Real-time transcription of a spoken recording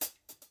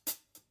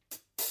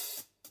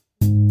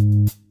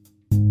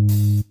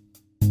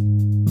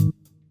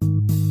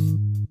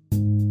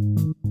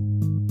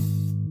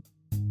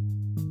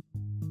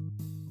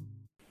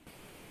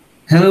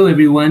Hello,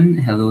 everyone.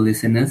 Hello,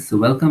 listeners. So,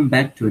 welcome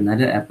back to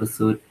another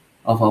episode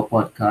of our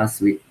podcast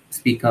with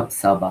Speak Up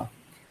Sabah.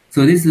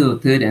 So, this is our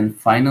third and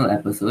final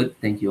episode.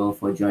 Thank you all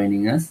for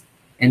joining us.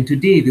 And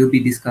today we'll be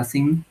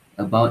discussing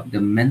about the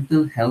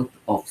mental health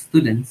of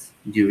students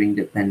during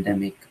the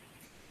pandemic.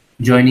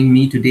 Joining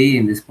me today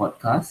in this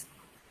podcast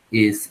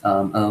is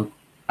a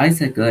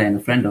Isaacer and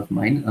a friend of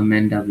mine,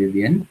 Amanda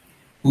Vivian,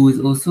 who is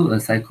also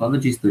a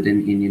psychology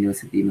student in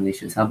University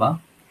Malaysia Sabah,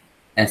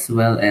 as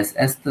well as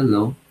Esther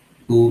Low,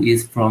 who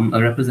is from a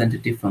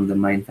representative from the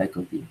Mind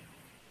faculty.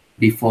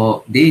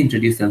 Before they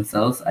introduce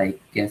themselves, I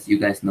guess you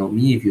guys know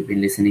me if you've been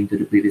listening to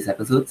the previous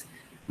episodes.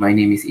 My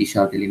name is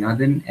Ishal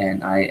Telinathan,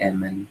 and I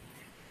am an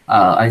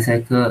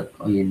Isaacer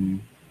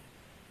in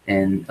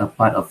and a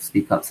part of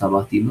Speak Up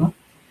Sabah team.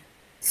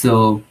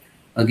 So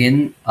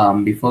again,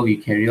 before we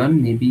carry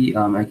on, maybe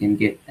I can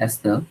get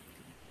Esther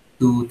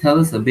to tell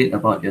us a bit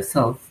about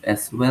yourself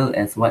as well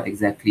as what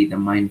exactly the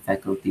Mind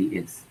faculty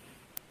is.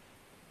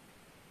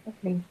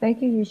 Okay,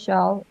 thank you,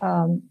 Yishal.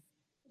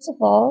 First of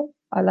all,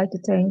 I'd like to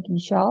thank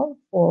Yishal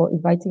for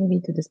inviting me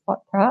to this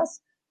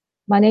podcast.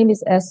 My name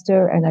is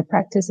Esther, and I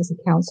practice as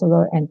a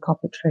counselor and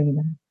corporate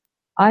trainer.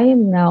 I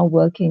am now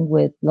working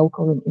with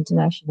local and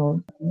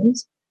international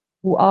teams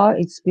who are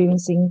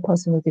experiencing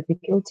personal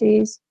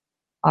difficulties.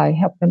 I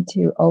help them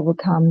to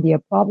overcome their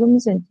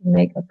problems and to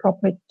make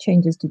appropriate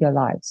changes to their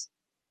lives.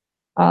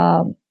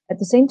 At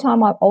the same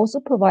time, I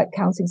also provide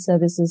counseling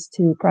services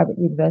to private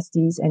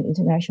universities and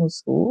international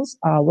schools,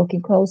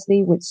 working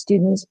closely with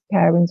students,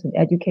 parents, and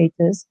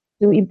educators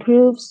to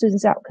improve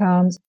students'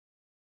 outcomes.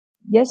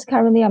 Yes,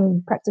 currently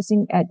I'm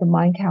practicing at the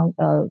Mind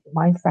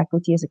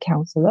faculty as a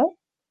counselor.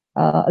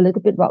 A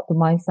little bit about the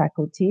Mind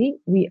faculty.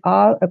 We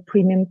are a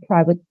premium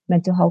private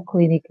mental health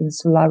clinic in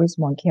Solaris,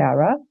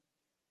 Montiara,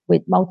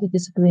 with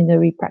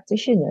multidisciplinary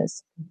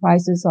practitioners,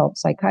 comprises of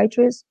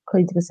psychiatrists,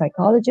 clinical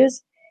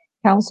psychologists,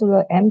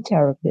 counselor, and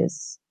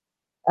therapists.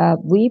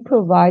 We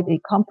provide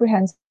a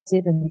comprehensive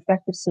and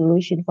effective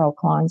solution for our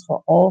clients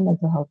for all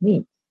mental health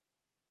needs.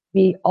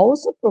 We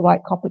also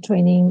provide corporate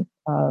training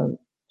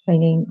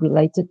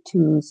related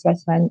to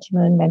stress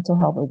management, mental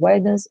health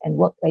awareness, and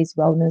workplace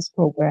wellness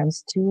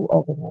programs to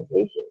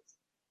organizations.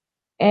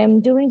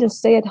 And during the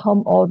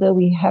stay-at-home order,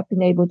 we have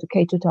been able to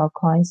cater to our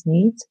clients'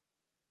 needs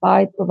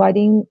by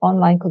providing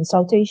online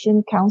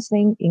consultation,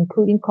 counseling,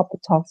 including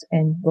corporate talks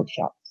and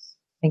workshops.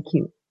 Thank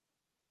you.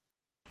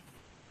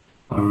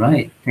 All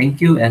right. Thank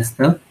you,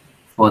 Esther,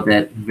 for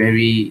that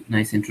very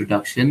nice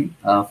introduction.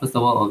 First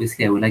of all,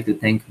 obviously, I would like to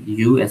thank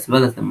you as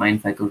well as the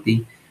Mind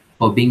faculty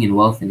for being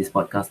involved in this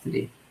podcast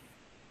today.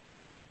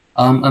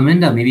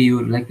 Amanda, maybe you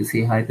would like to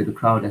say hi to the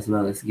crowd as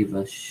well as give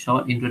a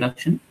short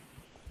introduction.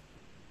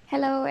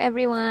 Hello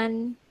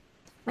everyone.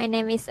 My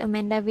name is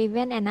Amanda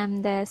Vivian and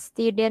I'm the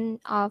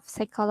student of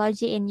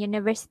psychology in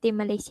University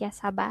Malaysia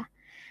Sabah.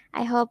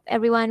 I hope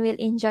everyone will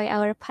enjoy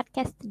our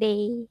podcast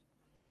today.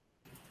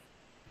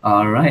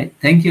 All right.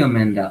 Thank you,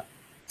 Amanda.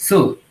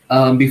 So,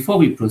 before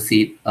we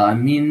proceed,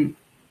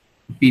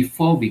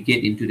 before we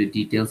get into the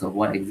details of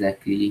what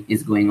exactly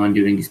is going on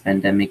during this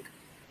pandemic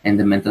and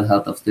the mental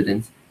health of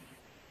students,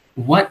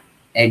 what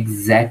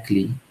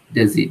exactly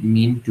does it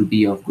mean to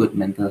be of good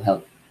mental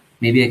health?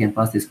 Maybe I can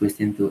pass this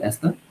question to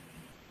Esther.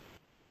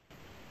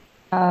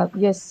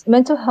 Yes,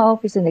 mental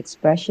health is an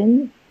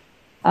expression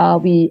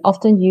we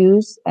often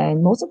use,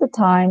 and most of the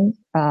time,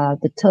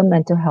 the term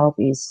mental health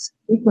is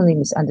frequently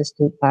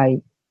misunderstood by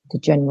the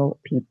general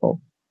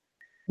people.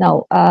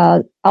 Now,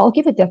 I'll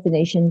give a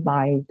definition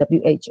by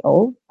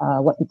WHO,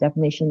 what the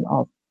definition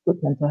of good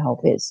mental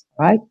health is,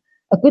 right?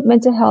 A good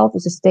mental health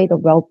is a state of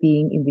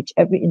well-being in which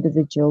every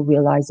individual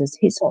realizes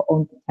his or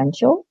own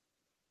potential.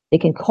 They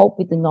can cope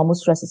with the normal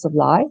stresses of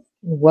life,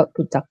 work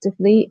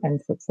productively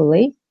and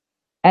fruitfully,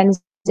 and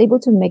is able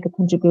to make a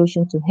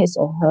contribution to his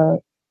or her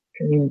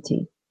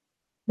community.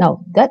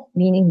 Now, that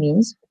meaning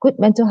means good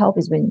mental health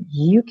is when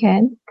you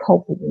can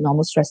cope with the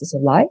normal stresses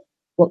of life,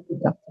 work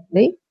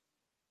productively,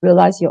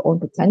 realize your own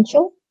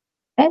potential,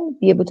 and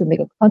be able to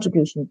make a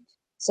contribution.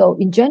 So,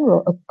 in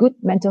general, a good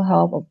mental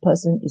health of a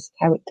person is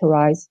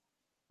characterized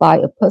by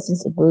a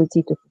person's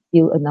ability to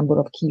fulfill a number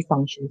of key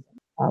functions.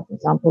 For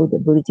example, the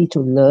ability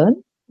to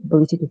learn,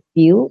 ability to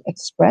feel,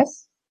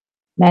 express,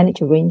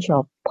 manage a range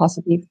of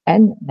positive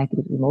and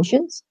negative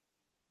emotions,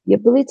 the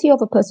ability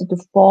of a person to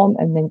form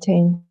and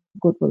maintain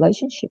good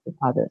relationship with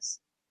others,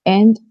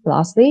 and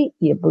lastly,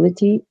 the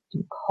ability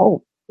to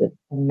cope with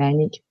and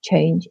manage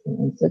change and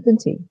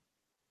uncertainty.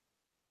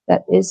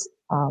 That is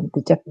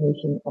the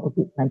definition of a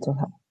good mental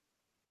health.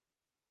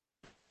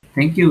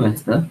 Thank you,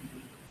 Esther.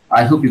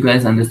 I hope you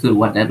guys understood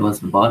what that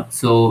was about.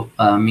 So,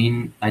 I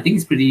think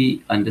it's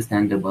pretty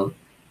understandable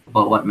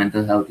about what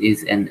mental health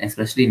is, and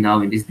especially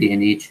now in this day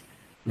and age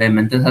where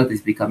mental health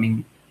is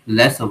becoming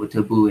less of a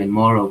taboo and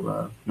more of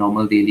a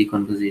normal daily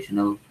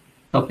conversational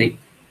topic.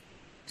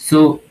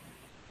 So,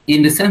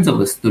 in the sense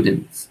of a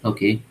student,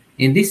 okay,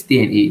 in this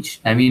day and age,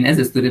 as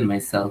a student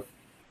myself,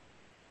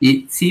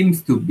 it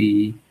seems to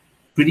be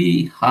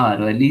pretty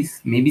hard, or at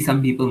least maybe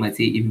some people might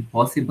say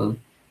impossible,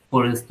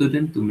 for a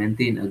student to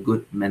maintain a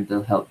good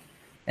mental health,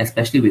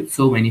 especially with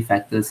so many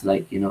factors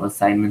like,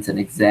 assignments and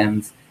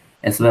exams,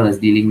 as well as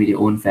dealing with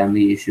your own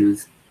family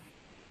issues.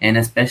 And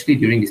especially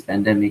during this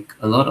pandemic,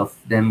 a lot of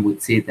them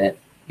would say that,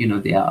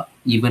 they are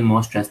even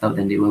more stressed out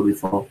than they were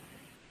before.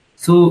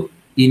 So,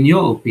 in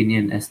your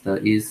opinion, Esther,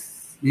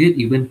 is it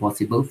even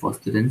possible for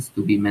students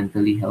to be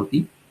mentally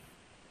healthy?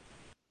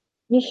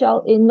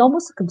 Michelle, in normal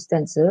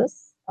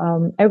circumstances,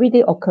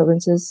 everyday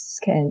occurrences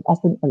can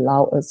often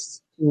allow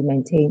us to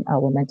maintain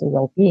our mental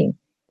well-being.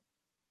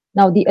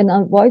 Now, the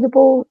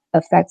unavoidable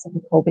effects of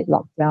the COVID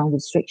lockdown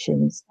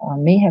restrictions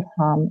may have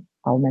harmed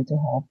our mental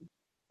health.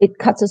 It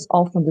cuts us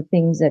off from the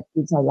things that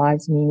gives our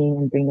lives meaning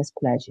and bring us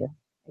pleasure.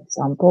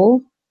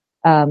 Example,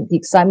 the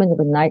excitement of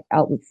a night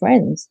out with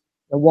friends,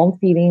 the warm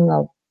feeling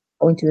of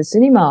going to the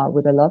cinema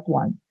with a loved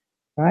one,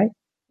 right?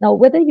 Now,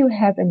 whether you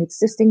have an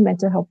existing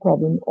mental health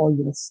problem or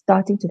you're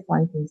starting to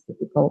find things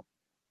difficult,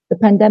 the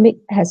pandemic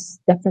has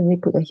definitely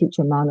put a huge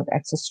amount of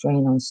extra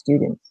strain on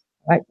students,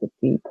 right? With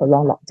the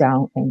prolonged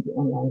lockdown and the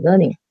online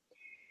learning.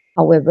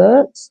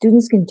 However,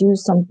 students can do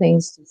some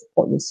things to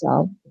support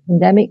yourself. The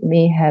pandemic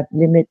may have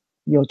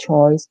your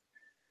choice,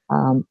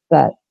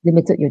 but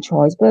limited your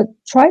choice, but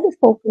try to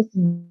focus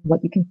on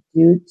what you can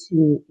do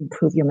to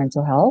improve your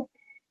mental health.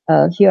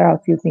 Here are a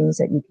few things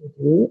that you can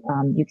do.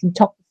 You can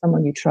talk to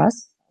someone you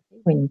trust, okay,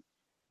 when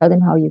tell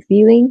them how you're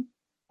feeling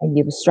and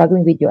you're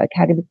struggling with your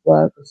academic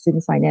work or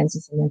student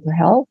finances and mental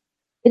health.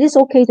 It is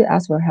okay to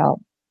ask for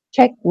help.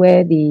 Check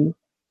where the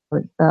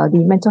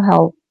mental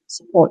health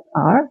support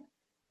are,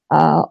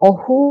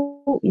 or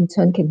who in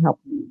turn can help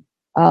you.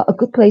 A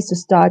good place to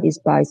start is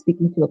by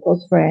speaking to a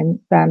close friend,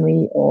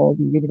 family, or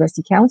the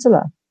university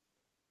counselor.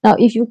 Now,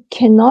 if you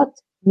cannot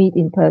meet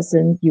in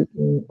person, you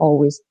can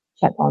always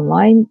chat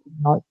online,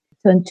 not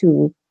turn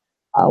to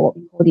what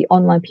we call the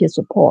online peer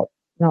support.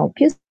 Now,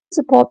 peer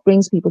support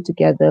brings people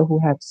together who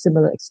have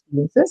similar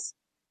experiences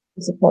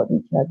to support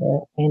each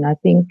other. And I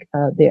think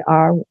there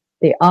are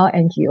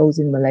NGOs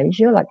in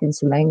Malaysia, like in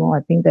Selangor.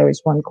 I think there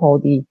is one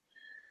called the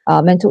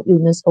Mental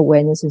Illness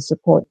Awareness and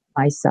Support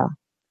MISA,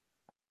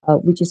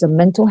 which is a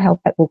mental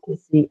health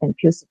advocacy and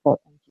peer support.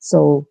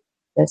 So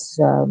that's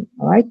all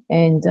right.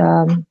 And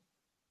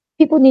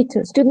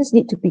students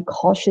need to be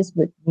cautious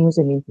with news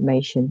and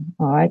information.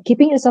 All right.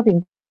 Keeping yourself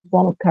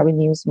informed of current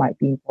news might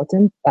be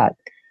important, but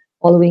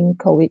following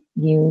COVID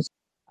news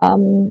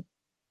um,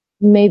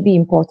 may be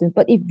important.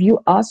 But if you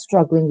are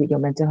struggling with your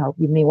mental health,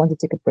 you may want to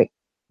take a break.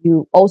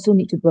 You also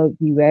need to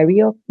be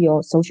wary of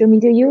your social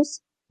media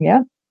use.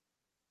 Yeah.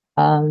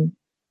 Um,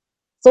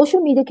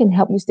 Social media can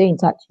help you stay in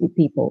touch with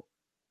people,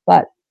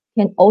 but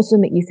can also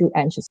make you feel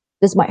anxious.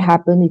 This might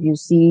happen if you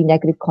see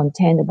negative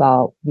content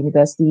about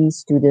university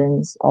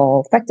students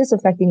or factors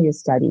affecting your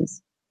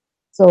studies.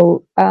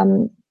 So,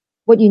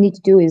 what you need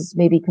to do is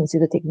maybe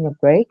consider taking a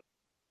break.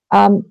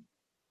 Um,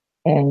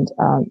 and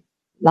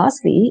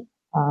lastly,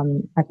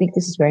 I think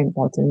this is very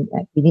important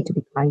that we need to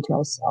be kind to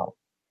ourselves.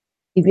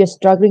 If you're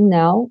struggling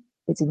now,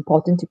 it's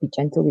important to be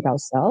gentle with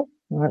ourselves.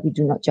 All right? We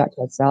do not judge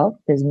ourselves.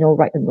 There's no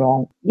right and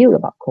wrong view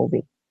about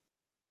COVID.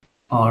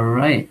 All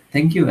right.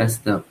 Thank you,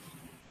 Esther.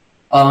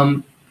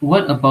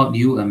 What about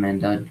you,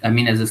 Amanda? I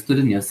mean, as a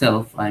student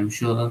yourself, I'm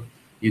sure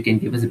you can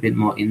give us a bit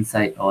more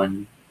insight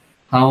on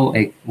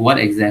what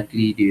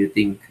exactly do you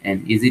think,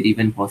 and is it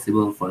even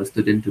possible for a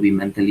student to be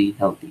mentally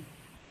healthy?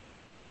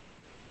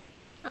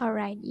 All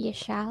right,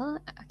 Yeshal.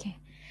 Okay.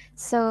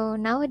 So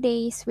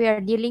nowadays we are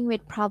dealing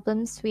with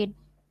problems with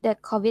the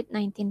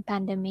COVID-19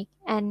 pandemic,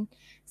 and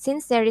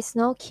since there is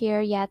no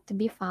cure yet to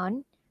be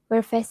found,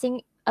 we're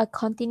facing a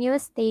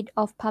continuous state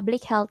of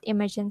public health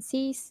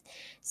emergencies,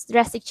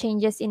 drastic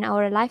changes in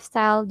our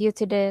lifestyle due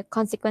to the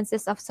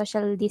consequences of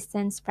social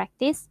distance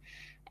practice,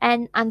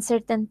 and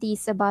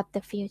uncertainties about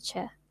the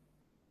future.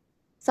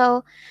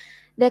 So,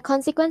 the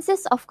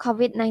consequences of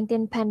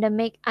COVID-19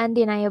 pandemic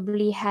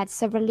undeniably had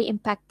severely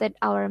impacted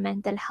our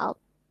mental health.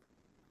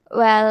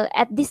 Well,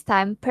 at this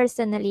time,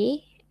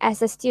 personally,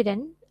 as a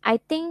student, I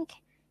think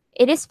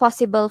it is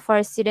possible for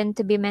a student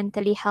to be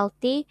mentally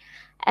healthy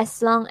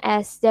as long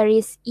as there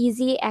is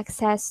easy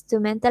access to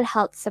mental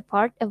health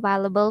support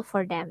available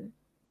for them.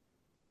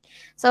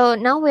 So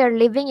now we are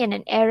living in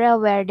an era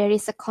where there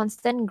is a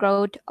constant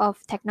growth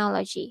of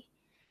technology.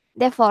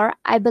 Therefore,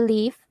 I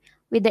believe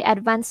with the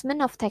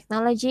advancement of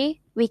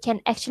technology, we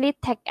can actually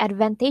take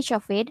advantage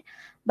of it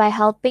by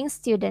helping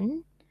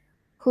students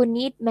who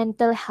need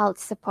mental health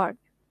support.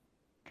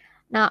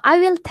 Now, I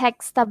will take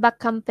Starbucks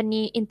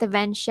company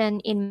intervention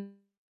in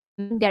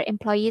managing their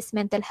employees'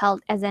 mental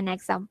health as an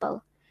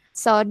example.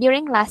 So,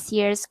 during last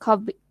year's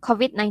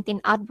COVID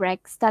 19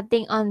 outbreak,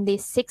 starting on the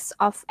 6th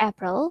of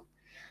April,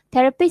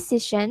 therapy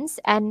sessions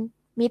and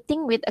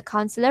meeting with a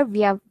counselor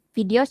via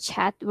video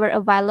chat were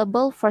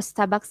available for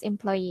Starbucks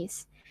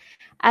employees.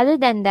 Other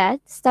than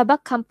that,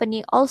 Starbucks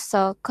company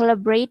also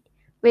collaborate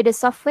with a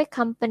software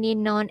company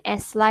known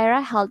as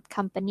Lyra Health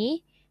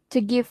Company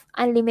to give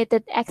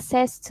unlimited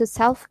access to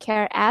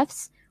self-care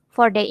apps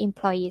for their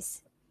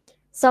employees.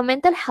 So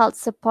mental health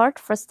support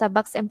for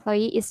Starbucks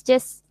employee is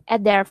just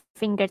at their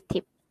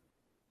fingertip.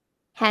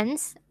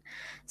 Hence,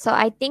 So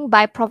I think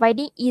by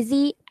providing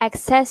easy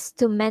access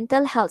to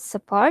mental health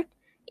support,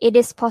 it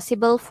is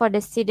possible for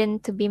the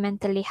student to be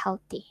mentally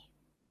healthy.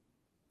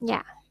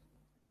 Yeah.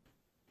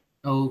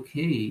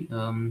 Okay,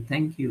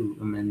 thank you,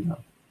 Amanda.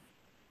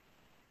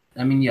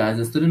 I mean, yeah, as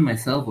a student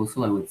myself,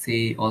 also, I would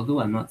say, although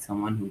I'm not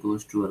someone who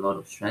goes through a lot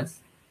of stress,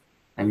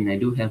 I mean, I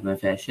do have my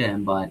fair share,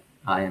 but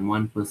I am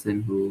one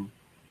person who,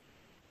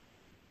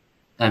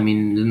 I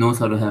mean, knows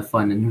how to have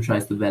fun and who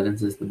tries to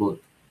balance the both.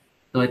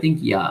 So I think,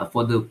 yeah,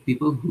 for the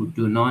people who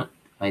do not,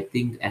 I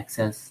think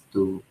access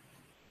to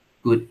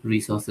good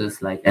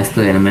resources like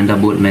Esther and Amanda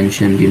both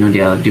mentioned,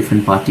 there are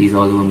different parties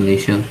all over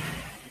Malaysia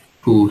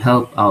who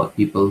help out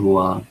people who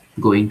are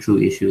going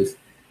through issues.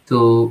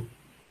 So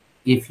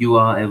if you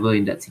are ever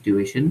in that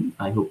situation,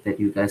 I hope that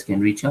you guys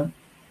can reach out.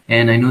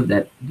 And I know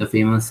that the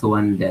famous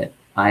one that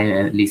I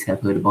at least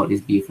have heard about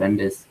is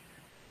Befrienders.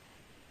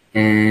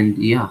 And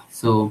yeah,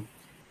 so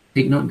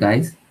take note,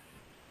 guys.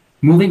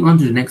 Moving on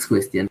to the next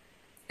question.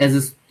 As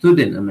a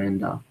student,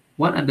 Amanda,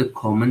 what are the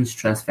common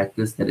stress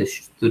factors that a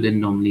student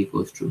normally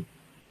goes through?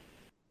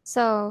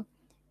 So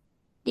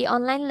the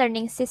online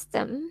learning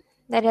system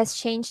that has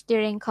changed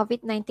during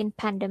COVID-19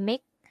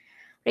 pandemic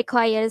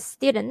requires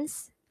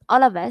students,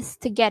 all of us,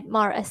 to get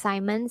more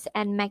assignments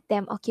and make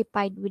them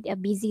occupied with a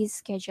busy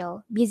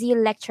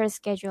lecture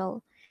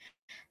schedule.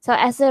 So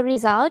as a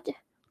result,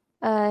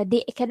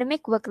 the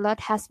academic workload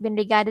has been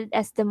regarded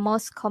as the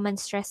most common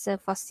stressor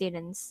for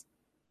students.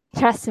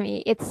 Trust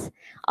me, it's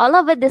all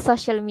over the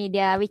social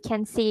media. We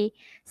can see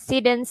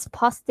students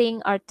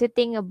posting or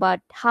tweeting about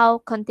how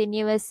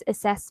continuous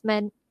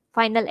assessment,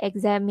 final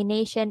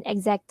examination,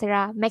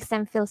 etc., makes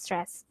them feel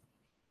stressed.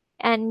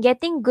 And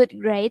getting good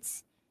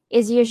grades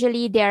is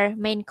usually their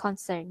main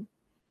concern.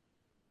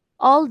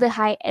 All the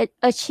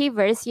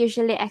achievers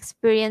usually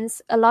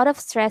experience a lot of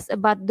stress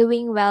about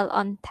doing well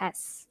on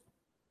tests.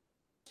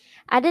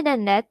 Other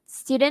than that,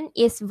 student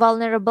is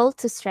vulnerable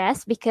to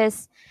stress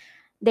because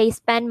they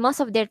spend most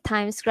of their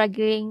time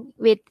struggling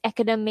with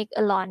academic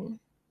alone.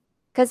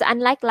 Because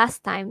unlike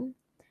last time,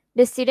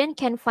 the student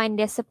can find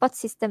their support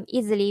system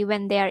easily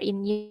when they are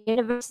in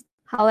university.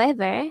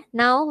 However,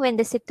 now when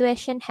the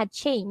situation had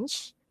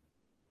changed,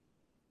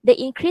 the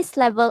increased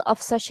level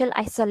of social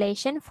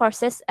isolation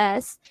forces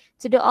us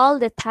to do all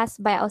the tasks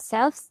by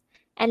ourselves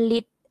and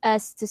lead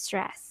us to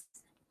stress.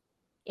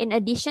 In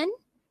addition,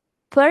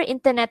 poor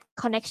internet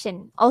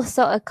connection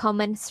also a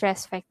common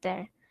stress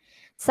factor.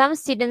 Some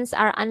students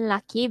are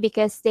unlucky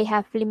because they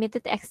have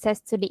limited access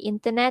to the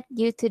internet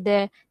due to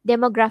the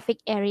demographic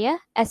area,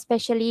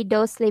 especially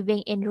those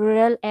living in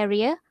rural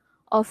area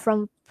or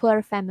from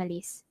poor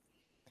families.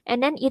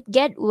 And then it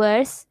gets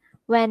worse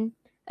when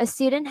a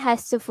student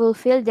has to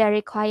fulfill their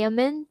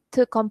requirement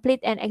to complete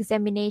an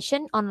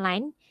examination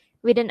online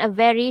within a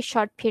very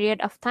short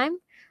period of time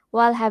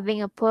while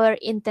having a poor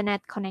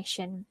internet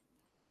connection.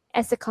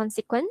 As a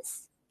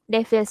consequence,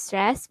 they feel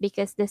stressed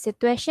because the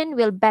situation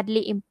will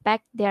badly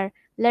impact their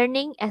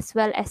learning as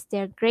well as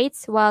their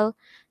grades while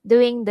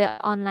doing the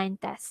online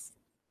test.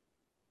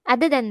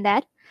 Other than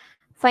that,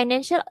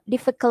 financial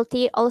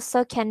difficulty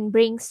also can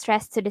bring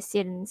stress to the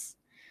students.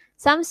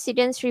 Some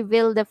students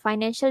reveal the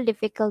financial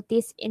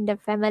difficulties in the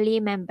family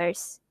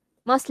members,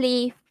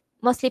 mostly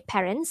mostly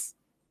parents,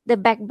 the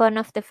backbone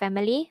of the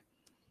family,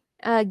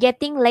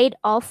 getting laid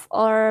off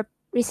or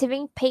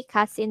receiving pay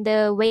cuts in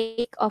the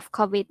wake of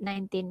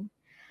COVID-19.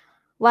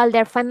 While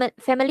their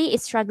family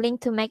is struggling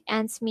to make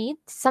ends meet,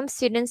 some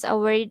students are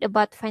worried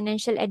about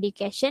financial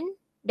education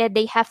that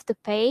they have to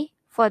pay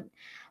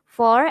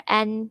for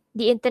and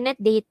the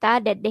internet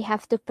data that they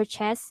have to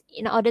purchase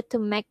in order to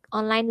make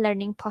online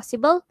learning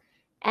possible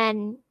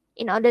and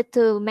in order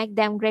to make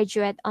them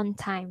graduate on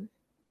time.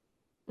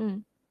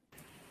 Mm.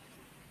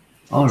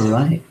 All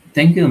right.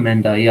 Thank you,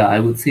 Amanda. Yeah, I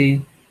would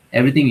say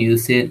everything you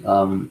said,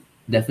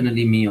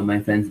 definitely me or my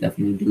friends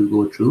definitely do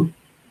go through,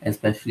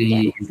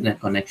 especially Yes. internet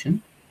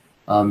connection.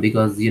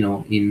 Because,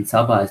 in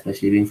Sabah,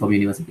 especially being from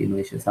University in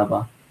Malaysia,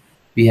 Sabah,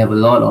 we have a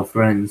lot of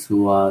friends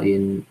who are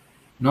in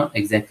not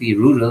exactly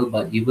rural,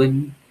 but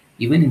even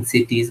in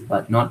cities,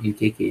 but not in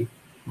KK,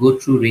 go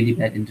through really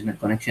bad internet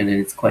connection, and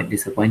it's quite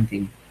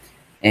disappointing.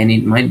 And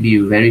it might be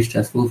very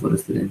stressful for the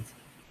students,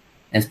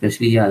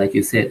 especially, yeah, like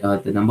you said,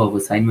 the number of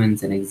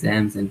assignments and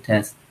exams and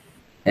tests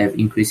have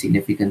increased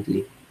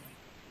significantly.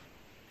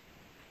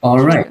 All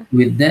right.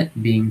 True. With that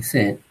being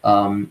said,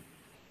 on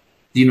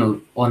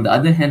the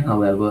other hand,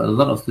 however, a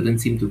lot of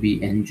students seem to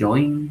be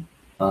enjoying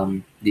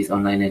this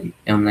online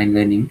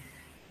learning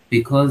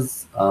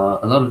because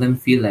a lot of them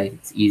feel like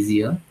it's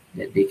easier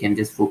that they can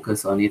just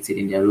focus on it, sit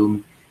in their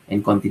room,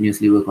 and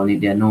continuously work on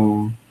it. There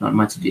are not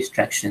much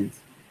distractions.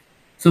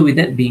 So, with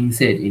that being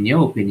said, in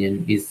your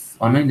opinion, is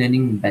online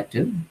learning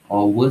better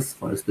or worse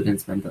for a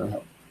student's mental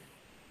health?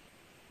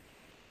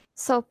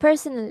 So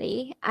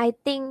personally, I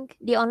think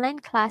the online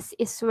class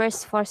is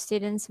worse for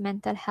students'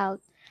 mental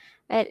health.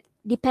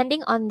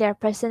 Depending on their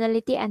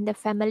personality and the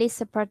family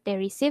support they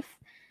receive,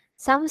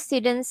 some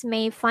students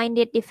may find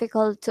it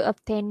difficult to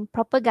obtain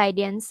proper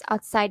guidance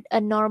outside a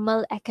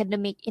normal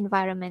academic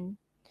environment.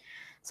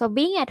 So,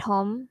 being at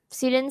home,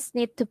 students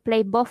need to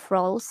play both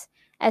roles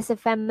as a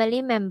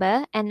family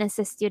member and as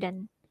a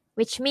student,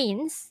 which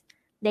means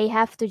they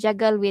have to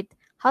juggle with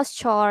house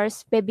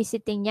chores,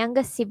 babysitting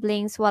younger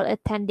siblings while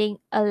attending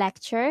a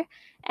lecture,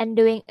 and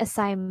doing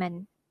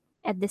assignment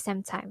at the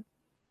same time.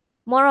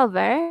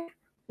 Moreover,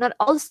 not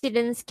all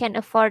students can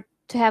afford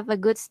to have a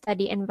good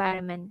study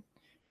environment.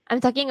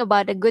 I'm talking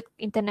about a good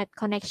internet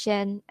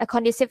connection, a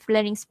conducive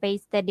learning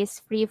space that is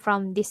free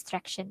from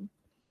distraction.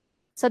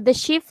 So, the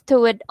shift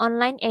toward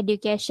online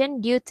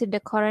education due to the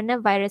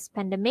coronavirus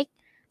pandemic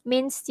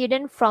means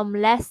students from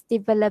less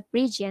developed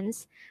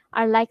regions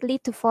are likely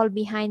to fall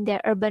behind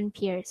their urban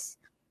peers.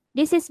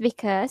 This is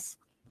because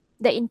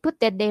the input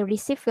that they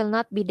receive will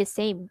not be the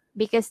same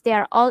because they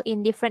are all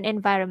in different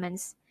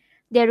environments.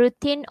 Their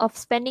routine of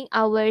spending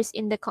hours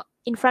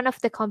in front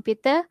of the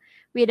computer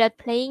without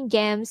playing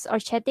games or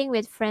chatting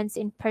with friends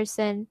in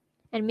person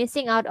and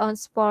missing out on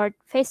sport,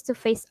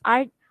 face-to-face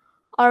art,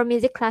 or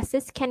music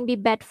classes can be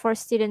bad for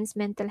students'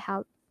 mental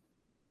health.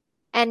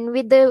 And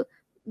with the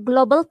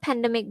global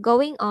pandemic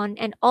going on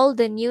and all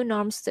the new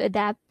norms to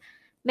adapt,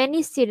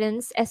 many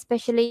students,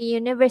 especially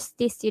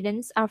university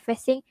students, are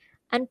facing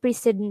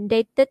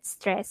unprecedented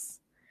stress.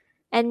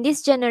 And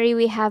this January,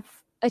 we have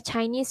a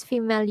Chinese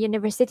female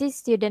university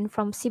student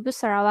from Cebu,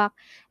 Sarawak,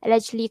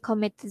 allegedly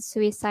committed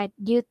suicide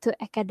due to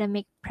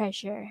academic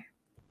pressure.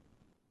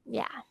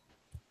 Yeah.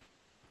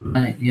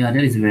 Right. Yeah,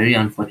 that is very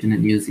unfortunate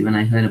news. Even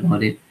I heard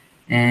about it,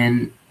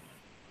 and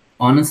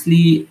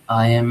honestly,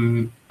 I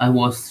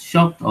was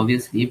shocked,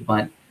 obviously,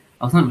 but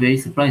I was not very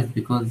surprised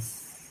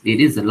because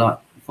it is a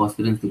lot for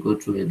students to go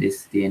through at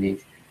this day and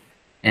age.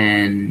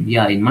 And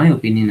yeah, in my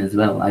opinion as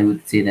well, I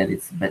would say that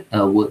it's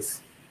worse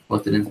for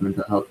students'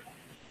 mental health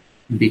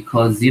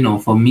because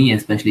for me,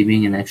 especially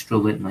being an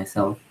extrovert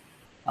myself,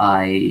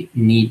 I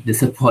need the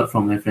support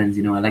from my friends.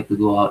 I like to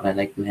go out, I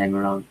like to hang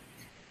around.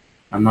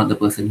 I'm not the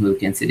person who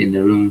can sit in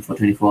the room for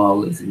 24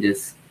 hours and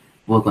just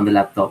work on the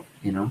laptop.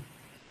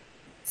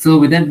 So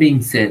with that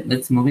being said,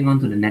 let's moving on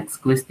to the next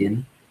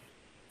question.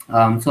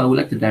 So I would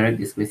like to direct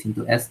this question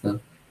to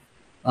Esther.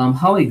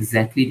 How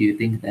exactly do you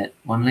think that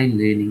online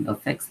learning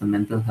affects the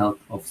mental health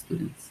of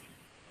students?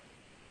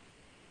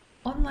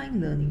 Online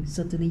learning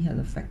certainly has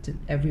affected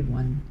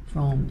everyone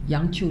from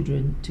young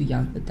children to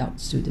young adult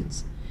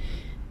students.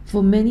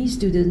 For many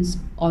students,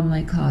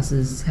 online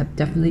classes have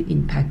definitely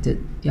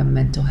impacted their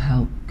mental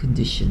health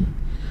condition.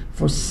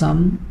 For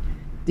some,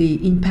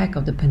 the impact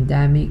of the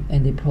pandemic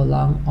and the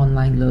prolonged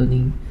online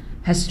learning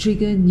has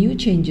triggered new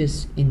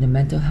changes in the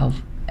mental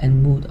health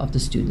and mood of the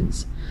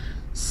students.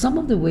 Some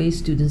of the ways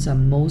students are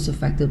most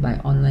affected by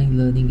online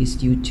learning is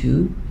due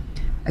to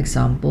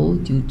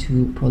due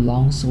to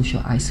prolonged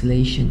social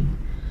isolation.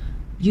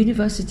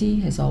 University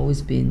has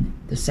always been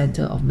the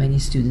center of many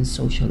students'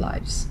 social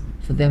lives,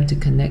 for them to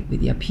connect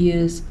with their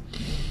peers,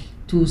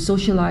 to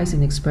socialize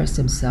and express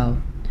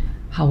themselves.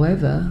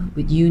 However,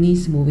 with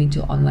unis moving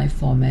to online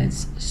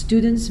formats,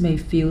 students may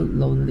feel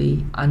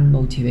lonely,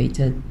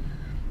 unmotivated,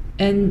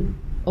 and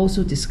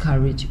also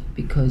discouraged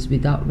because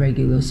without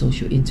regular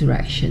social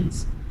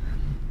interactions.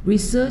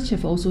 Research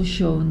have also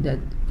shown that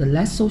the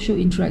less social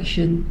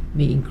interaction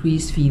may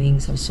increase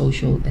feelings of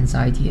social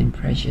anxiety and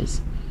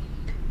pressures.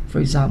 For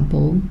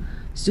example,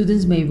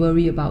 students may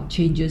worry about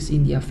changes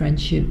in their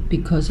friendship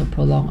because of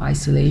prolonged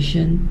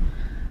isolation.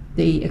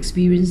 They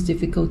experience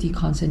difficulty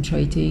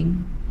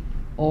concentrating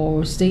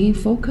or staying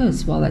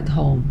focused while at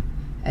home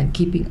and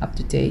keeping up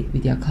to date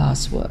with their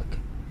classwork.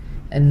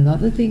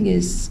 Another thing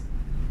is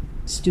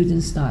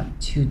students start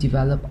to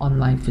develop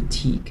online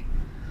fatigue.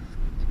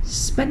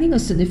 Spending a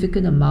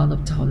significant amount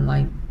of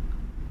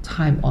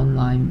time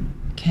online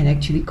can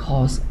actually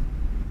cause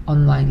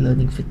online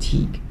learning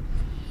fatigue.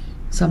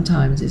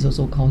 Sometimes it's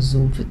also called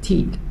Zoom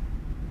fatigue.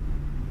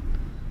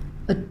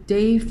 A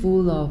day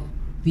full of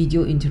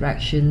video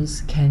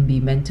interactions can be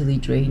mentally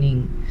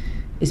draining.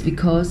 It's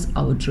because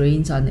our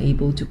brains are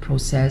unable to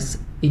process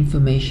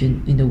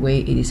information in the way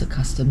it is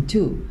accustomed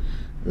to.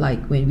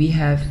 Like when we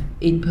have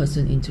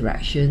in-person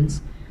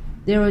interactions,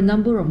 there are a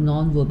number of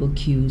non-verbal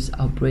cues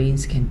our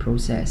brains can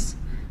process,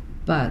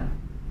 but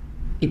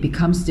it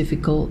becomes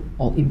difficult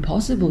or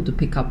impossible to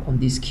pick up on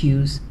these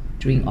cues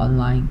during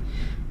online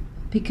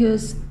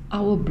because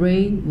our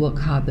brain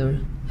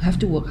have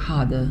to work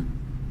harder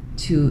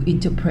to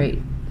interpret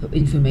the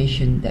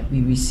information that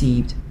we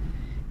received.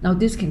 Now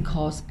this can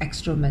cause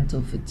extra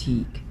mental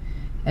fatigue.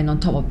 And on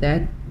top of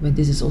that, when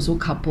this is also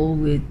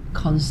coupled with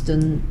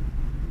constant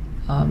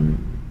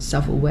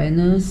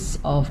self-awareness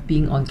of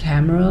being on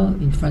camera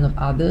in front of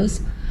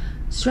others,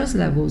 stress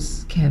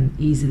levels can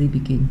easily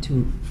begin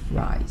to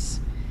rise.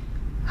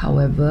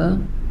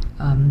 However,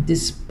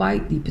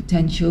 despite the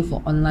potential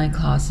for online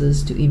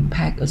classes to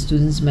impact a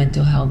student's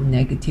mental health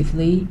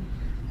negatively,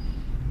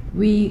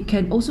 we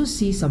can also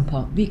see some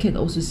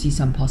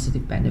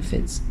positive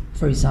benefits.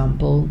 For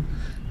example,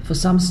 for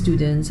some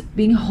students,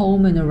 being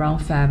home and around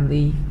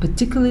family,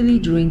 particularly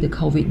during the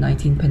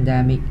COVID-19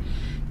 pandemic,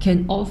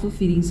 can offer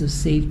feelings of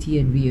safety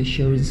and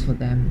reassurance for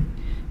them.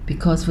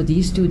 because for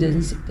these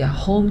students, their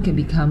home can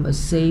become a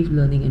safe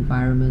learning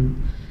environment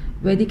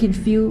where they can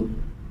feel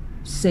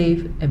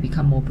safe and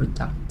become more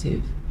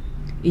productive.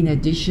 In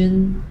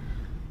addition,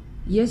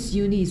 yes,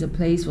 uni is a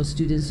place for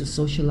students to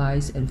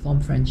socialize and form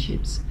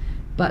friendships,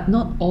 but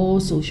not all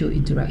social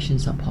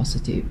interactions are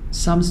positive.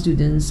 Some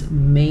students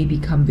may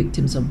become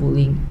victims of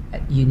bullying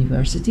at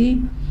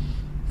university.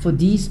 For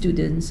these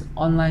students,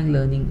 online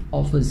learning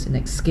offers an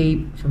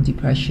escape from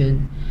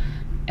depression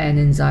and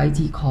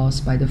anxiety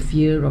caused by the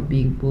fear of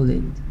being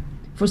bullied.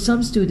 For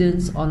some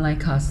students, online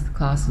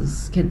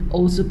classes can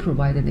also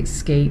provide an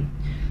escape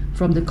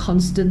from the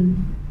constant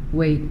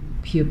weight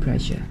peer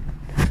pressure.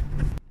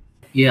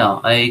 Yeah,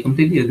 I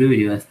completely agree with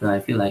you, Esther. I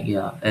feel like,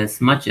 yeah, as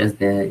much as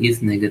there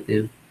is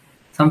negative,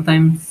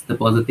 sometimes the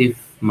positive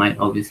might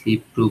obviously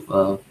prove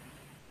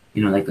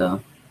like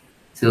a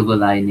silver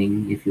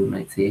lining, if you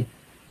might say.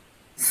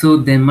 So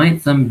there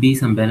might some be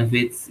some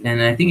benefits,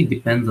 and I think it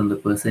depends on the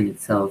person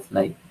itself.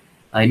 Like,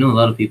 I know a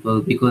lot of people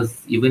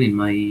because even in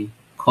my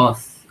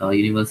course,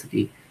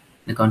 university,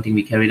 accounting,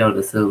 we carried out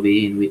a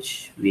survey in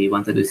which we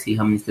wanted to see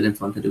how many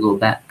students wanted to go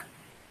back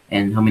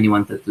and how many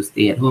wanted to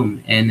stay at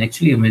home. And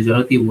actually, a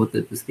majority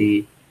voted to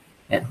stay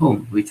at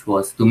home, which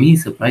was to me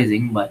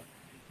surprising, but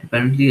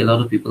apparently a lot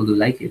of people do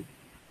like it.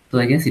 So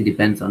I guess it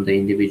depends on the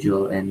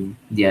individual and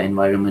their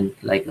environment,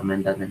 like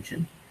Amanda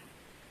mentioned.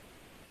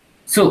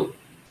 So,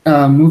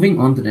 moving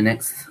on to the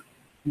next,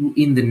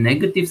 in the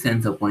negative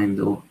sense of point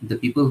though, the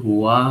people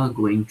who are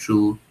going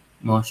through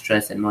more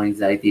stress and more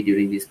anxiety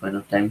during this point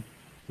of time,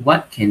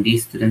 what can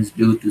these students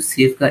do to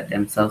safeguard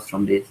themselves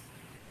from this?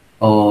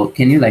 Or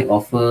can you like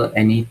offer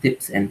any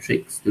tips and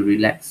tricks to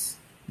relax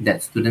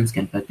that students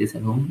can practice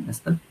at home,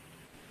 Esther?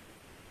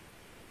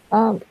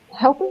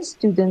 Helping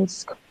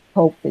students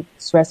cope with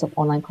stress of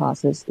online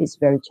classes is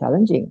very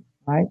challenging,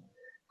 right?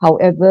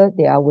 However,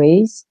 there are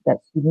ways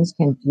that students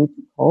can do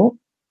to cope.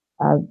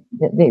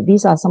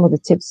 These are some of the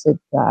tips that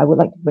I would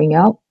like to bring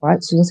out,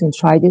 right? Students can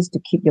try this to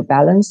keep your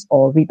balance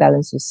or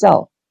rebalance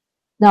yourself.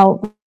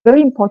 Now,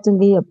 very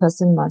importantly, a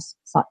person must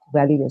start to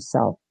value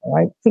yourself, all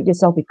right? Treat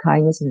yourself with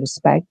kindness and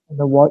respect and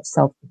avoid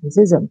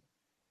self-criticism.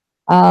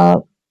 Uh,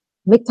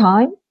 Make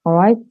time, all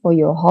right, for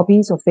your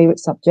hobbies or favorite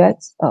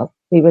subjects,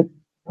 favorite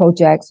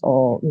projects,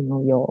 or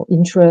your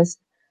interests,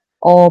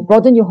 or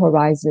broaden your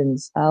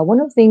horizons. One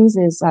of the things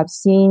is I've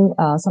seen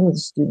some of the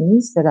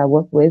students that I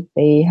work with,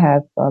 they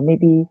have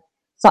maybe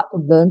start to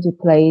learn to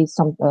play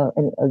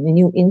a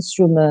new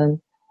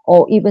instrument,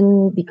 or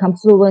even become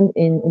fluent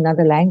in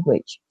another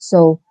language.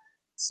 So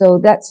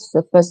that's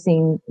the first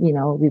thing,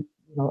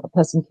 a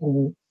person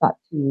can start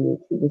to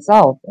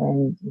resolve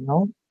and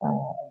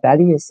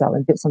value yourself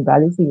and build some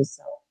value for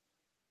yourself.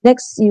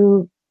 Next,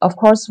 of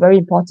course, very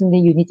importantly,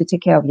 you need to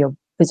take care of your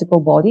physical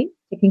body.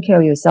 Taking care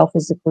of yourself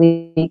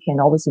physically can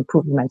always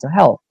improve your mental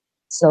health.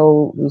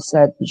 So we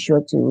said be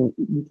sure to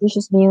eat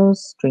nutritious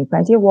meals, drink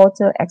plenty of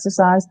water,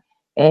 exercise,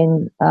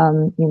 and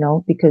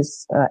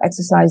because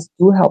exercise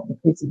do help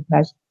decrease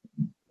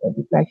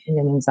depression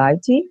and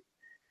anxiety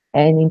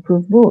and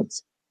improve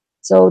moods.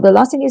 So the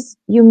last thing is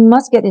you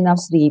must get enough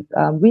sleep.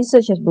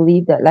 Research has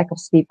believed that lack of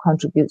sleep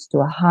contributes to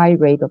a high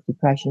rate of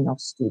depression of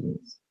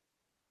students.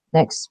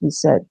 Next, we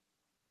said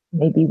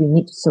maybe we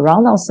need to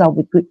surround ourselves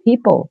with good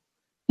people.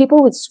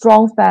 People with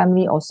strong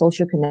family or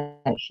social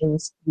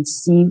connections we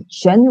see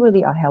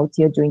generally are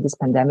healthier during this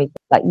pandemic.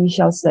 Like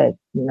Michelle said,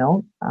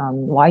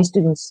 why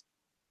students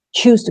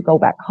choose to go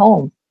back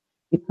home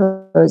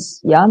because,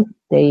 yeah,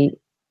 they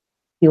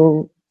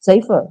feel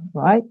safer,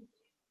 right?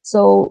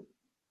 So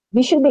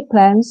we should make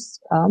plans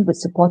with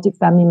supportive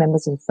family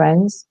members and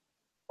friends,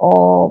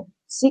 or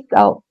seek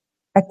out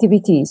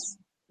activities.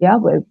 Yeah,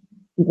 where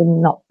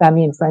even not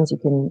family and friends, you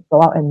can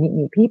go out and meet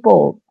new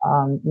people.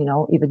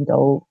 Even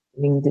though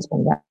during this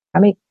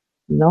pandemic,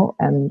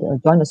 and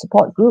join a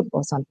support group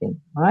or something.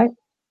 Right.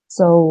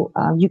 So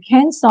you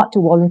can start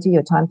to volunteer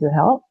your time to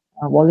help,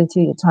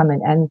 volunteer your time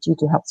and energy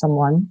to help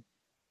someone.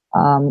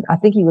 I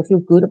think you will feel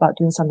good about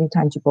doing something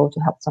tangible to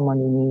help someone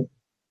in need,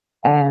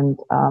 and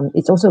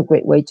it's also a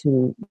great way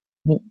to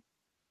meet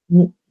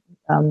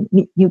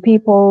new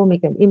people,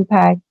 make an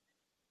impact,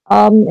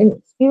 and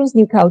experience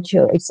new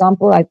culture.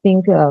 Example, I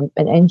think an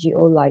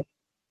NGO like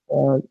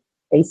uh,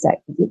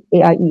 ASEC,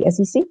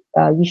 AIESEC,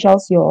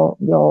 Michelle's Yep,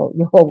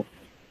 your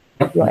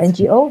that's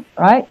NGO,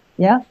 right?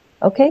 Yeah.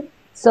 Okay.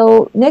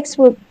 So next,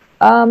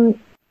 um,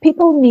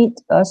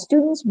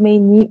 students may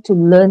need to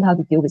learn how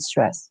to deal with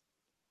stress.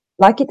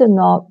 Like it or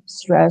not,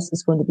 stress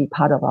is going to be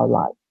part of our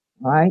life,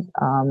 right?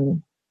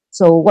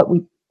 So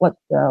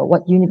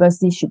what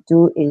universities should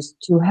do is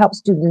to help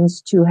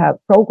students to have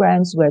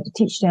programs where to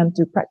teach them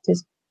to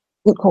practice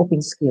good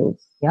coping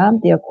skills. Yeah,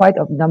 there are quite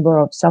a number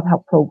of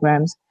self-help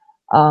programs.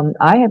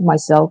 I have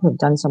myself have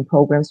done some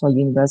programs for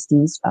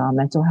universities,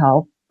 mental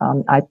health.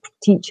 I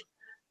teach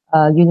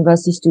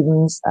university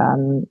students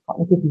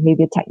cognitive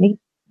behavior technique,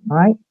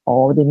 right,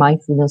 or the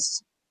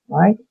mindfulness,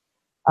 right.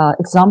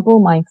 Example,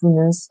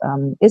 mindfulness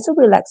is a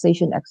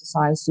relaxation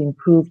exercise to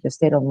improve your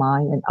state of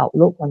mind and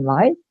outlook on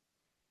life.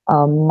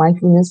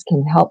 Mindfulness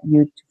can help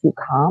you to feel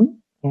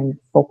calm and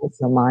focus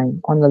your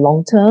mind on the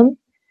long term.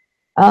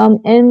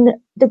 And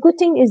the good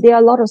thing is there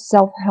are a lot of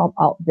self-help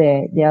out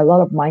there. There are a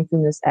lot of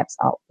mindfulness apps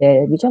out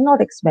there, which are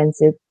not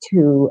expensive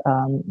to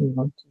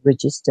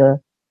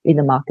register in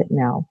the market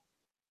now.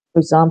 For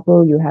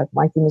example, you have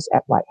mindfulness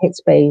app like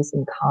Headspace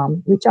and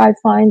Calm, which I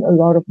find a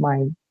lot of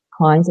my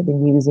clients have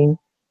been using,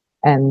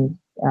 and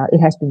it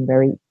has been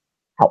very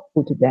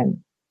helpful to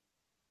them.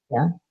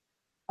 Yeah.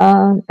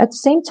 At the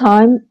same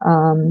time,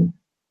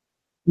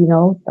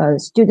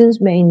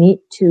 students may need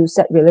to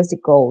set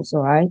realistic goals.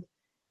 All right.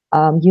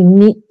 You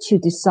need to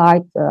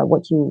decide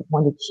what you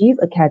want to achieve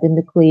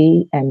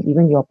academically and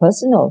even your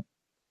personal.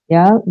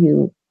 Yeah,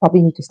 you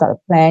probably need to start a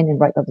plan and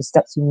write out the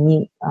steps you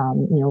need.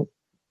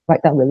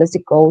 Write down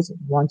realistic goals you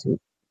want to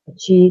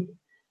achieve.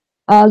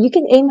 You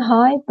can aim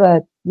high,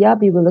 but yeah,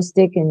 be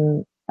realistic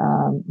and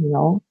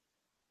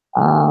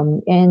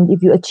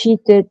if you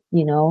achieved it,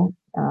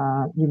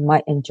 you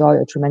might enjoy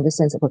a tremendous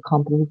sense of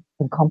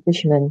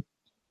accomplishment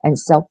and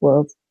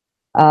self-worth.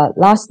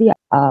 Lastly,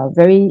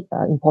 very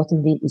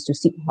importantly, is to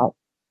seek help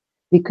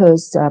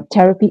because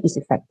therapy is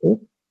effective.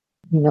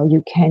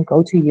 You can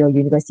go to your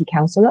university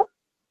counselor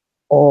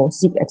or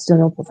seek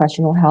external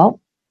professional help.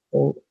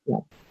 So, yeah.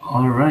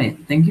 All right.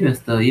 Thank you,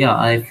 Esther. Yeah,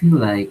 I feel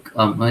like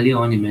earlier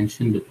on you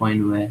mentioned the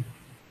point where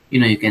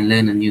you can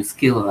learn a new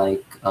skill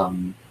like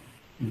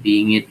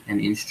being it an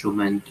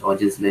instrument or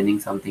just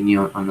learning something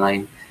new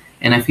online.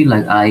 And I feel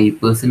like I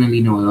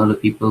personally know a lot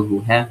of people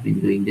who have been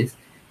doing this,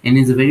 and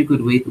it's a very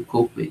good way to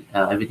cope with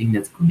everything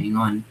that's going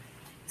on.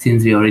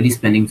 Since we're already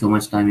spending so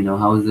much time in our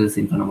houses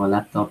in front of our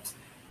laptops,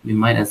 we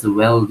might as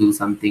well do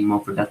something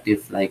more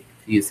productive, like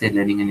you said,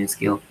 learning a new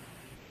skill.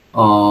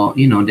 Or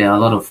there are a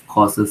lot of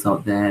courses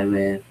out there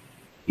where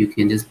you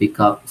can just pick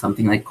up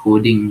something like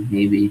coding,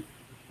 maybe,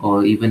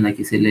 or even like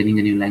you said, learning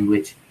a new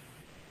language.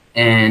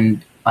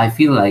 And I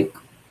feel like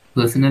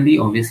personally,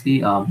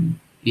 obviously,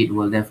 it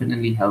will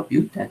definitely help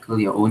you tackle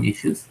your own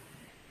issues,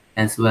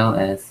 as well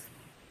as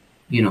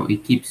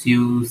it keeps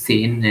you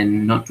sane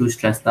and not too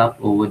stressed up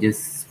over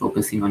just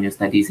focusing on your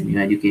studies and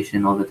your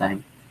education all the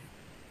time.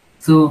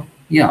 So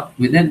yeah,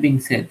 with that being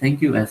said,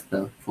 thank you,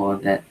 Esther, for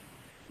that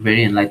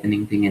very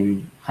enlightening thing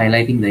and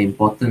highlighting the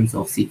importance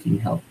of seeking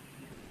help.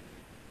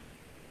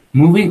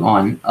 Moving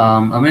on,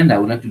 Amanda, I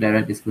would like to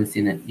direct this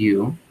question at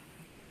you.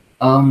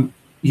 Um,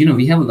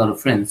 we have a lot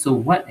of friends. So,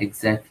 what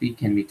exactly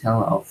can we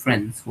tell our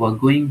friends who are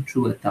going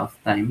through a tough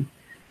time,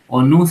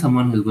 or know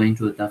someone who's going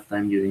through a tough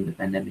time during the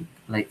pandemic?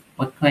 Like,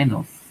 what kind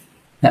of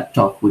pep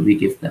talk would we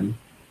give them?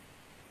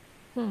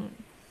 Hmm.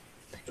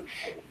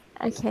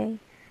 Okay.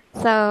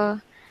 So,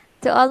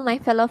 to all my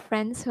fellow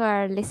friends who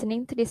are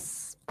listening to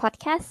this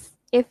podcast,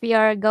 if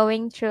you're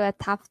going through a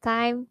tough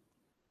time,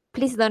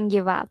 please don't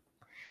give up.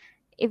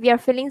 If you're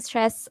feeling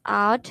stressed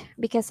out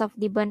because of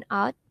the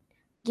burnout,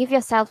 give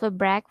yourself a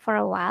break for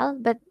a while,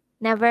 but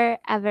never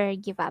ever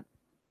give up.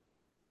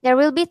 There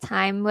will be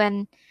time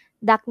when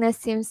darkness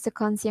seems to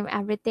consume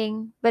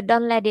everything, but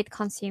don't let it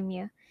consume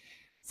you.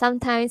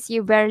 Sometimes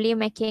you're barely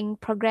making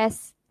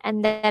progress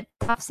and that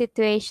tough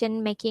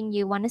situation making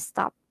you want to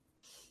stop.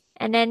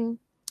 And then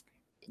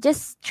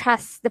just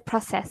trust the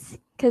process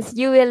because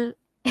you will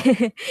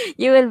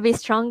you will be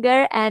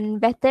stronger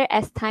and better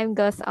as time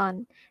goes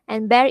on.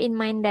 And bear in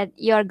mind that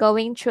you're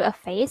going through a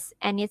phase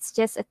and it's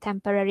just a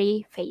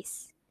temporary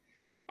phase.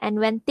 And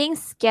when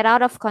things get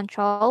out of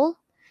control,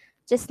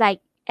 just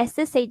like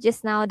Esther said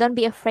just now, don't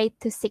be afraid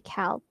to seek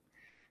help.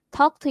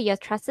 Talk to your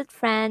trusted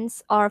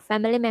friends or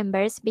family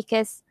members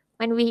because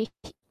when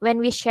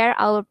we share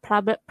our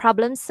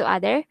problems to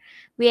other,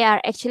 we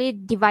are actually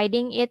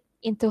dividing it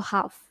into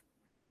half.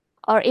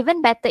 Or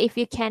even better if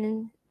you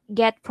can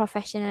get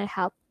professional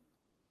help.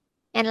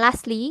 And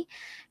lastly,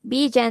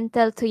 be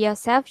gentle to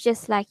yourself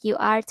just like you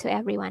are to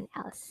everyone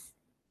else.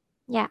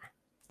 Yeah.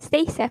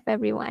 Stay safe,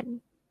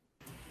 everyone.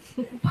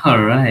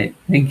 All right.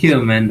 Thank you,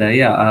 Amanda.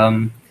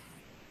 Yeah,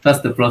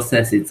 trust the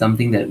process. It's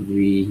something that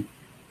we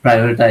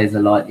prioritize a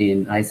lot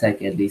in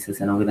ISAC, at least as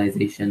an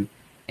organization.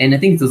 And I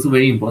think it's also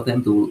very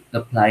important to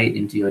apply it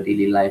into your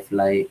daily life.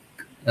 Like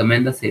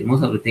Amanda said,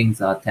 most of the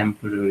things are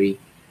temporary,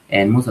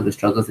 and most of the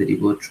struggles that you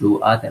go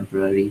through are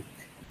temporary.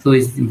 So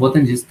it's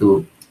important just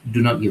to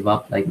do not give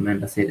up, like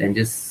Amanda said, and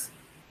just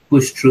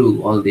push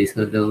through all these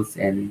hurdles,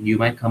 and you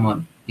might come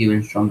out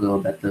even stronger or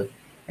better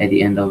at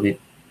the end of it.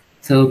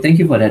 So thank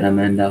you for that,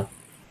 Amanda.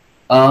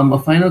 A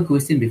final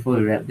question before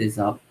we wrap this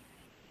up.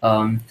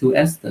 To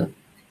Esther,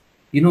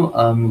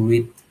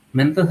 with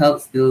mental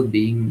health still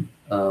being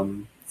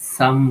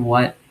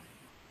somewhat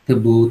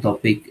taboo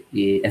topic,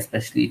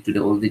 especially to the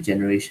older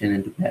generation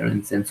and to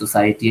parents and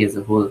society as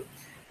a whole.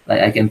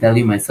 Like I can tell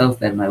you myself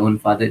that my own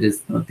father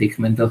does not take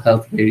mental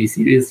health very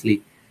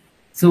seriously.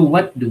 So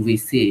what do we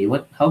say?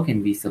 How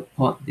can we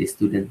support the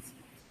students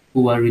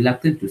who are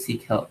reluctant to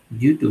seek help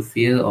due to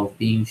fear of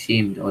being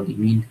shamed or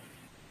demeaned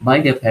by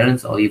their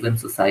parents or even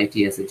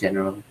society as a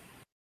general?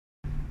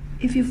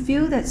 If you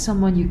feel that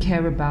someone you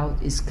care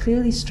about is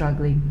clearly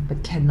struggling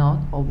but cannot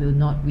or will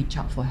not reach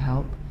out for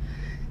help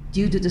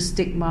due to the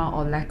stigma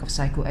or lack of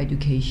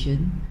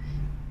psychoeducation,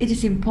 It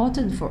is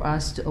important for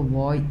us to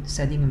avoid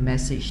sending a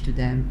message to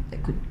them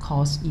that could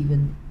cause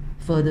even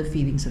further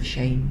feelings of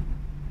shame.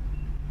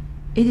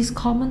 It is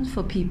common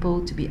for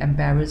people to be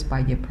embarrassed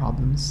by their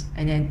problems,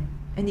 and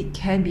it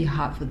can be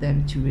hard for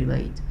them to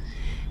relate.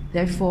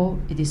 Therefore,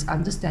 it is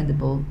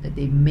understandable that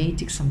they may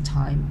take some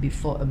time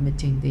before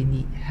admitting they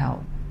need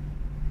help.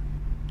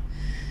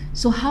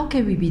 So, how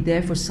can we be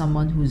there for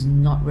someone who is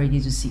not ready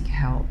to seek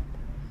help?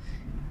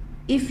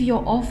 If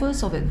your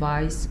offers of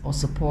advice or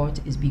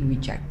support is being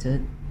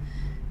rejected,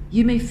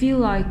 you may feel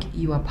like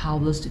you are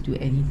powerless to do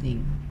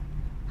anything.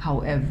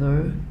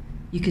 However,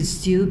 you can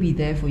still be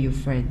there for your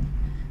friend.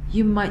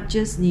 You might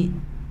just need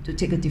to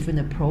take a different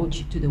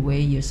approach to the way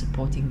you're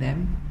supporting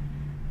them,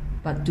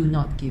 but do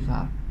not give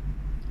up.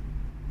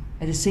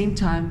 At the same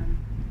time,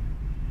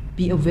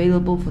 be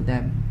available for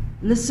them.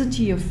 Listen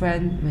to your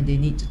friend when they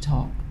need to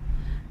talk.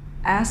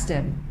 Ask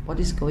them what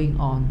is going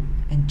on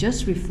and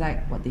just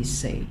reflect what they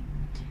say.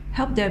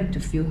 Help them to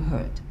feel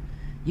heard.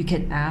 You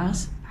can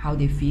ask how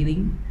they're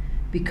feeling,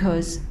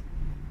 because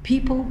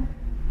people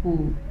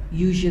who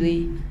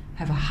usually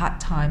have a hard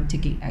time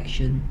taking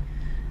action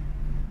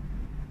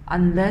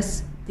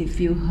unless they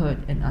feel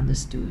heard and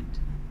understood.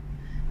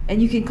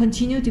 And you can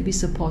continue to be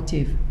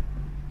supportive.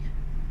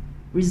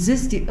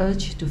 Resist the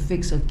urge to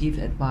fix or give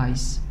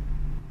advice.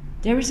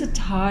 There is a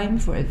time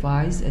for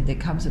advice, and there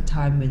comes a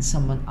time when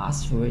someone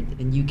asks for it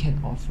and you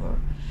can offer.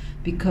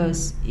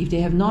 Because if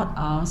they have not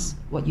asked,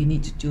 what you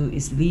need to do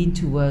is lean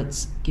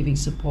towards giving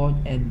support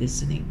and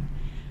listening.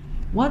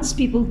 Once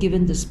people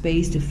given the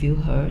space to feel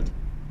heard,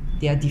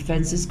 their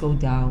defenses go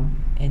down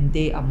and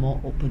they are more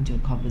open to a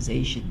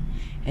conversation.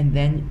 And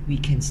then we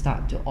can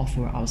start to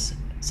offer our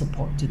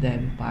support to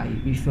them by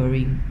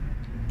referring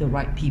the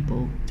right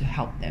people to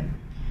help them.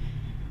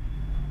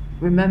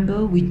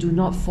 Remember, we do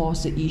not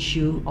force the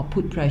issue or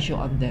put pressure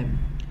on them.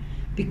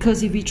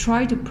 Because if we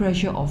try to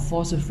pressure or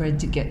force a friend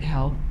to get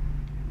help,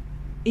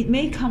 it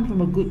may come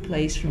from a good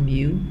place from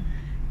you,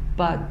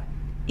 but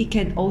it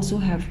can also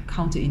be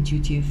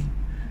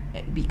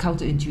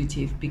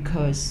counterintuitive,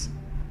 because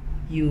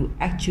you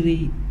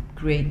actually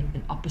create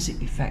an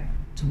opposite effect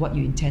to what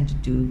you intend to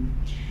do,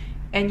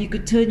 and you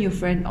could turn your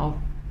friend off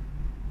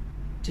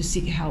to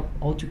seek help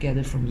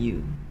altogether from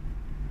you.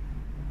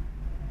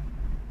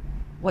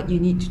 What you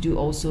need to do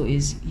also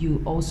is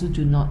you also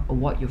do not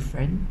avoid your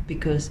friend,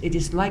 because it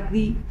is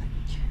likely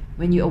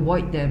when you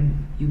avoid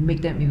them, you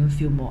make them even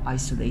feel more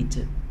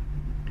isolated.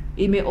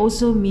 It may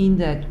also mean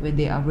that when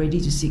they are ready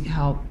to seek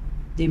help,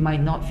 they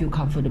might not feel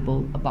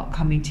comfortable about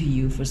coming to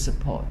you for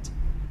support.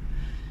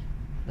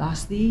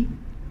 Lastly,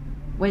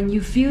 when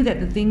you feel that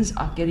the things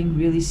are getting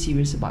really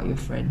serious about your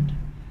friend,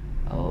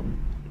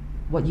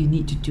 what you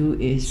need to do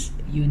is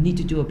you need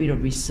to do a bit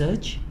of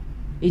research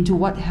into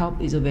what help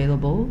is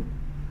available.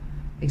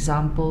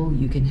 Example,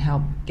 you can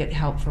get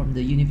help from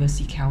the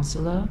university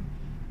counselor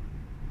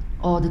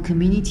or the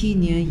community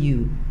near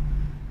you.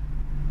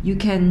 You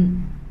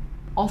can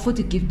offer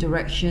to give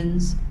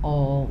directions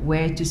or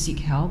where to seek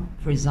help.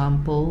 For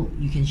example,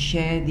 you can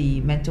share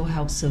the mental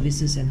health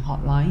services and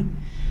hotline,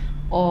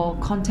 or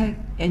contact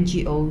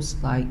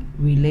NGOs like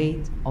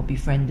Relate or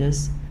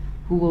Befrienders,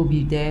 who will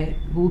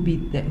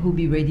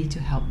be ready to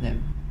help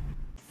them.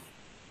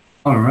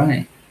 All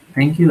right.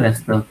 Thank you,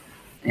 Esther.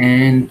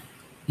 And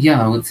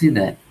yeah, I would say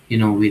that,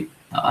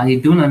 I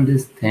don't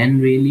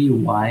understand really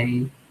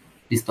why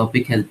this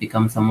topic has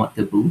become somewhat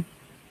taboo,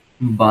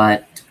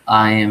 but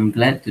I am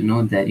glad to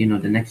know that,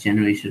 the next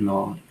generation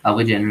or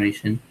our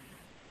generation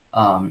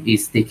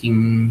is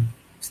taking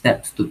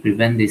steps to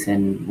prevent this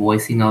and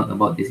voicing out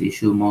about this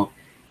issue more.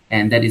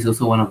 And that is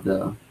also one of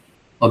the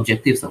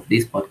objectives of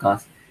this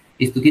podcast,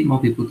 is to get more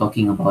people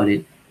talking about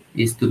it,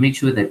 is to make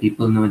sure that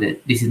people know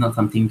that this is not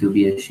something to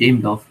be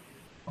ashamed of,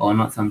 or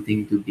not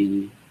something to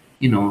be,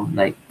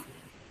 like,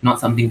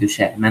 not something to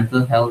share.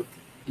 Mental health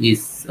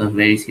is a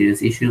very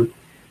serious issue,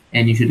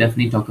 and you should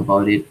definitely talk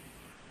about it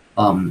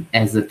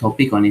as a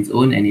topic on its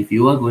own. And if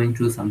you are going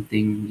through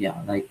something,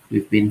 yeah, like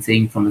we've been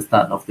saying from the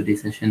start of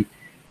today's session,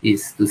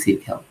 is to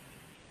seek help.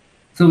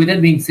 So with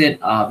that being said,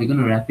 we're going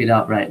to wrap it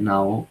up right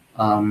now.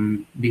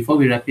 Before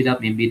we wrap it up,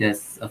 maybe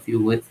there's a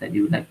few words that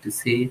you would like to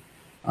say.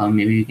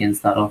 Maybe we can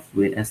start off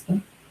with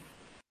Esther.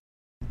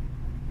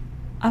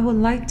 I would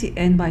like to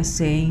end by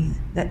saying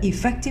that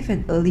effective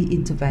and early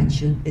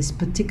intervention is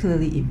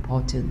particularly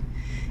important.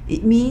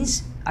 It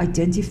means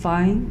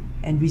identifying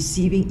and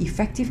receiving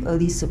effective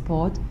early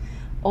support,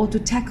 or to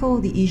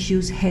tackle the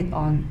issues head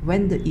on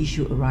when the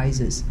issue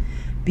arises,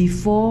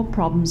 before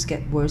problems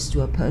get worse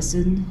to a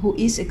person who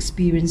is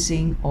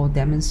experiencing or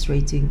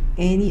demonstrating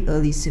any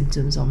early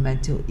symptoms of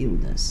mental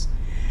illness.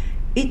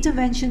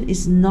 Intervention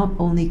is not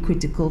only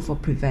critical for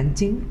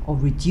preventing or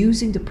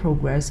reducing the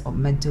progress of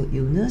mental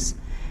illness,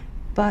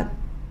 but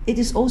it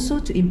is also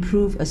to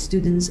improve a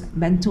student's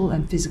mental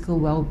and physical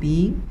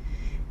well-being,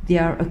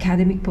 their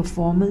academic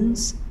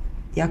performance,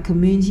 their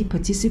community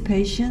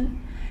participation,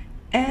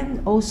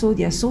 and also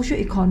their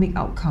socio-economic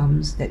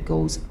outcomes that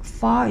goes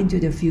far into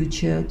the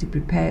future to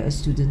prepare a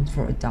student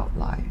for adult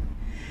life.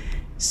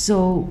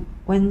 So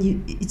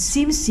when it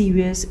seems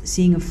serious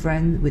seeing a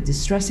friend with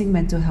distressing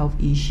mental health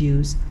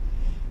issues,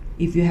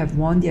 if you have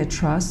won their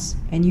trust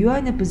and you are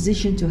in a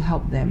position to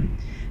help them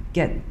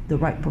get the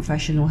right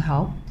professional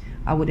help,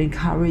 I would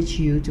encourage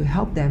you to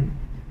help them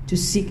to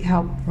seek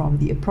help from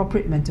the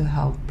appropriate mental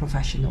health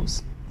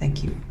professionals.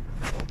 Thank you.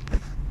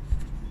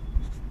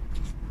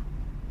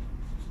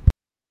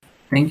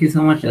 Thank you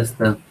so much,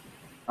 Esther.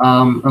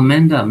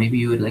 Amanda, maybe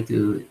you would like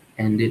to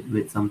end it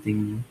with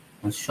something,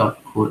 a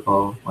short quote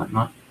or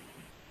whatnot.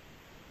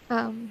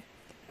 Um,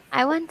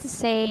 I want to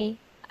say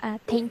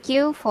thank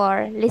you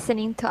for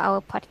listening to our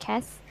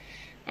podcast,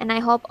 and I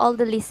hope all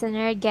the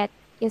listener get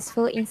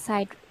useful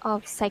insight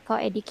of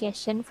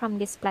psychoeducation from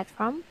this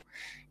platform.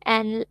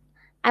 And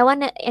I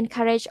want to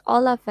encourage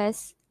all of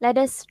us, let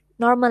us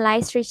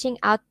normalize reaching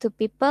out to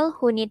people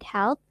who need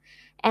help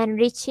and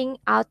reaching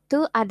out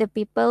to other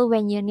people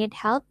when you need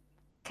help,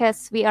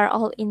 because we are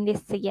all in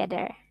this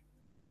together.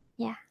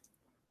 Yeah.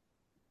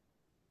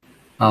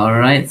 All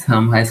right,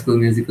 some High School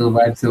Musical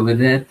vibes over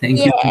there. Thank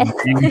you Yes.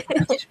 very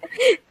much,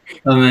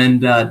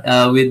 Amanda.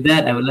 With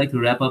that, I would like to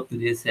wrap up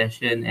today's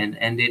session and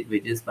end it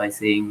with just by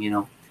saying,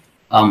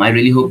 I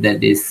really hope that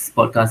this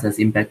podcast has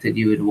impacted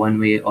you in one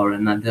way or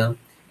another,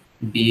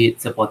 be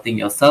it supporting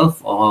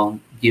yourself or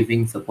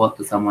giving support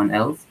to someone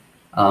else.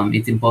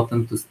 It's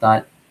important to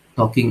start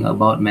talking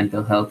about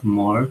mental health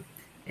more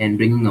and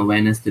bringing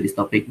awareness to this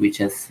topic, which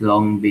has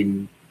long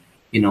been,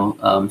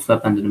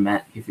 swept under the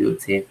mat, if you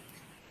would say.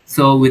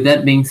 So, with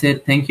that being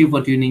said, thank you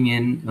for tuning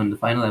in on the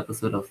final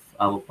episode of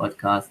our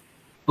podcast.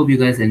 Hope you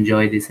guys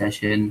enjoyed this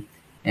session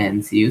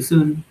and see you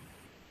soon.